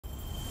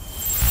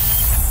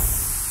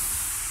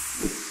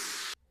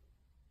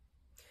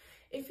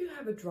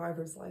have a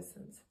driver's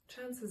license,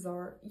 chances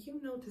are you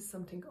notice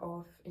something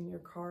off in your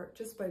car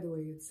just by the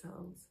way it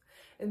sounds.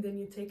 And then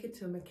you take it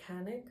to a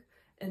mechanic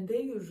and they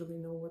usually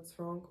know what's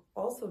wrong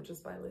also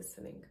just by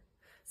listening.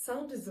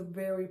 Sound is a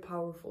very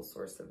powerful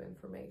source of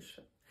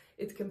information.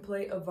 It can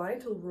play a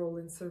vital role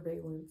in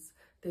surveillance,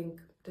 think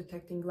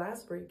detecting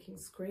glass breaking,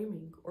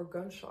 screaming, or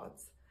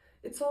gunshots.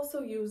 It's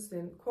also used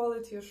in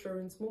quality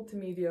assurance,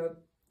 multimedia,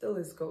 the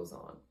list goes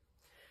on.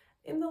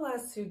 In the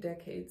last 2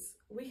 decades,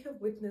 we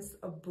have witnessed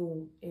a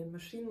boom in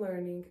machine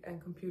learning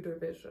and computer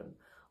vision,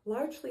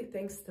 largely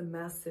thanks to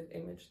massive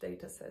image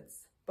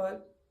datasets.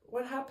 But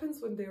what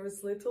happens when there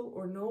is little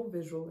or no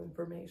visual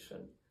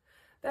information?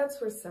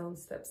 That's where sound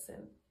steps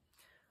in.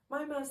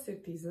 My master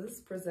thesis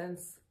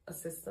presents a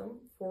system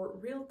for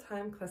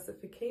real-time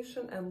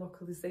classification and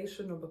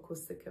localization of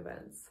acoustic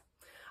events.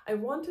 I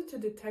wanted to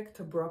detect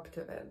abrupt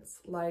events,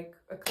 like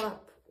a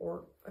clap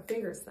or a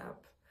finger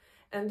snap,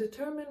 and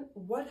determine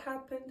what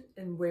happened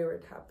and where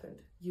it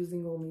happened,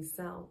 using only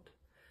sound.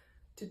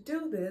 To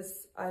do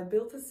this, I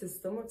built a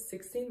system of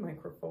 16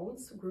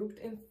 microphones grouped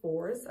in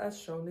 4s as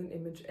shown in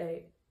image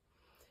A.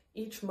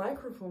 Each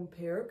microphone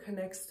pair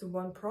connects to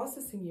one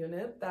processing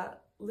unit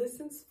that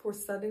listens for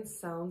sudden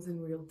sounds in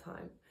real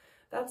time.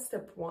 That's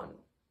step 1.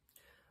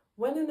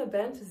 When an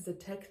event is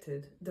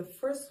detected, the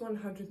first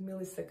 100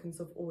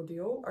 milliseconds of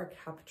audio are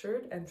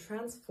captured and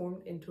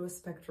transformed into a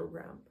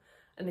spectrogram.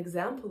 An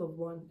example of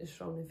one is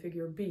shown in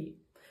figure B.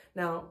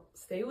 Now,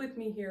 stay with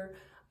me here.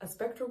 A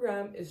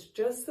spectrogram is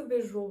just a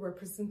visual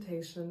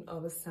representation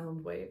of a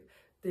sound wave.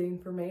 The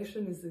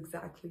information is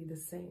exactly the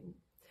same.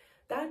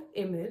 That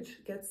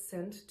image gets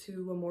sent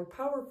to a more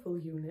powerful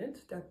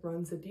unit that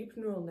runs a deep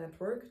neural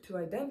network to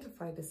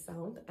identify the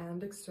sound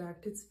and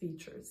extract its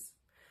features.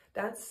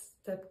 That's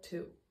step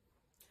 2.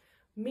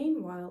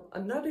 Meanwhile,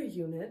 another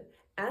unit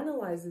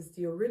analyzes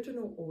the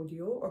original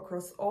audio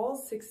across all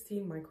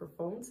 16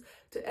 microphones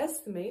to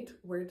estimate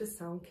where the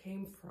sound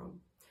came from.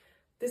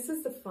 This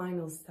is the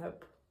final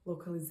step,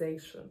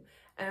 localization,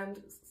 and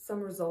some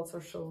results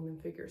are shown in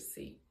figure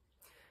C.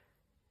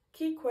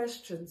 Key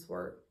questions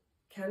were,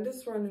 can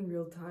this run in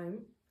real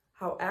time?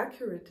 How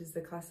accurate is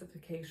the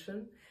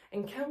classification?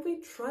 And can we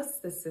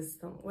trust the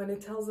system when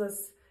it tells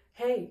us,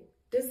 hey,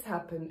 this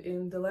happened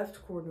in the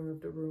left corner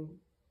of the room?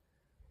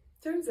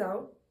 Turns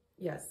out,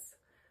 yes.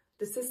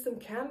 The system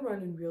can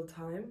run in real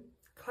time,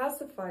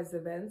 classifies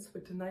events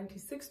with a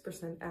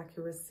 96%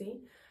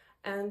 accuracy,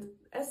 and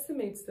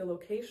estimates the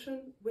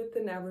location with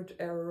an average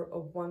error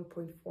of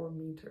 1.4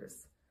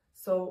 meters.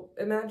 So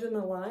imagine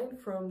a line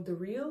from the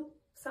real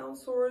sound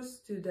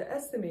source to the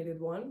estimated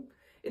one.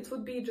 It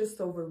would be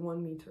just over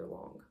 1 meter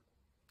long.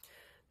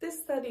 This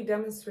study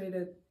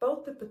demonstrated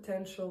both the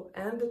potential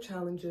and the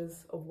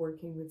challenges of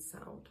working with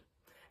sound,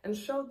 and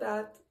showed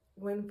that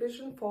when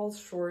vision falls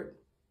short,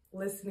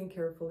 listening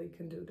carefully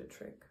can do the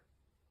trick.